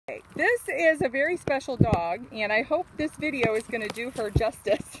This is a very special dog, and I hope this video is going to do her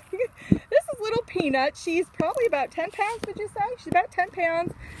justice. This is little Peanut. She's probably about 10 pounds, would you say? She's about 10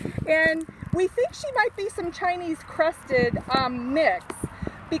 pounds, and we think she might be some Chinese crested mix,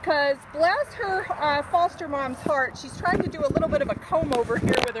 because bless her foster mom's heart, she's trying to do a little bit of a comb over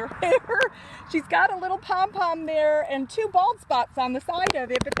here with her hair. She's got a little pom-pom there and 2 bald spots on the side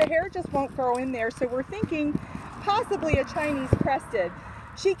of it, but the hair just won't grow in there, so we're thinking possibly a Chinese crested.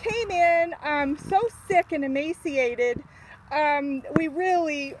 She came in so sick and emaciated. We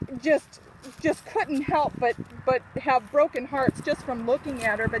really just couldn't help but have broken hearts just from looking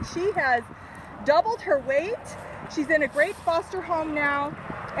at her. But she has doubled her weight. She's in a great foster home now,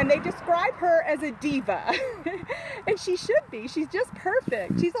 and they describe her as a diva. And she should be. She's just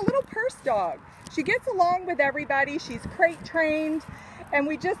perfect. She's a little purse dog. She gets along with everybody. She's crate trained, and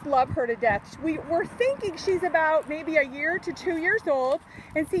we just love her to death. We're thinking she's about maybe a year to 2 years old.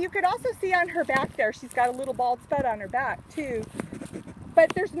 And see, you could also see on her back there, she's got a little bald spot on her back too.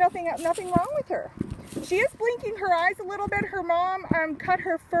 But there's nothing wrong with her. She is blinking her eyes a little bit. Her mom cut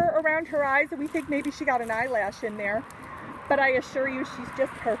her fur around her eyes, and we think maybe she got an eyelash in there. But I assure you, she's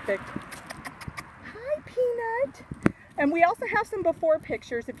just perfect. Hi, Peanut. And we also have some before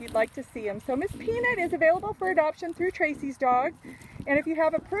pictures if you'd like to see them. So Miss Peanut is available for adoption through Tracy's Dogs. And if you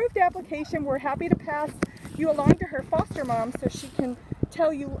have approved application, we're happy to pass you along to her foster mom so she can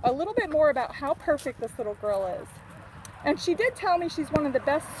tell you a little bit more about how perfect this little girl is. And she did tell me she's one of the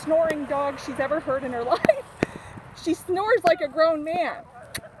best snoring dogs she's ever heard in her life. She snores like a grown man.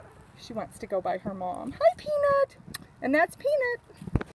 She wants to go by her mom. Hi, Peanut. And that's Peanut.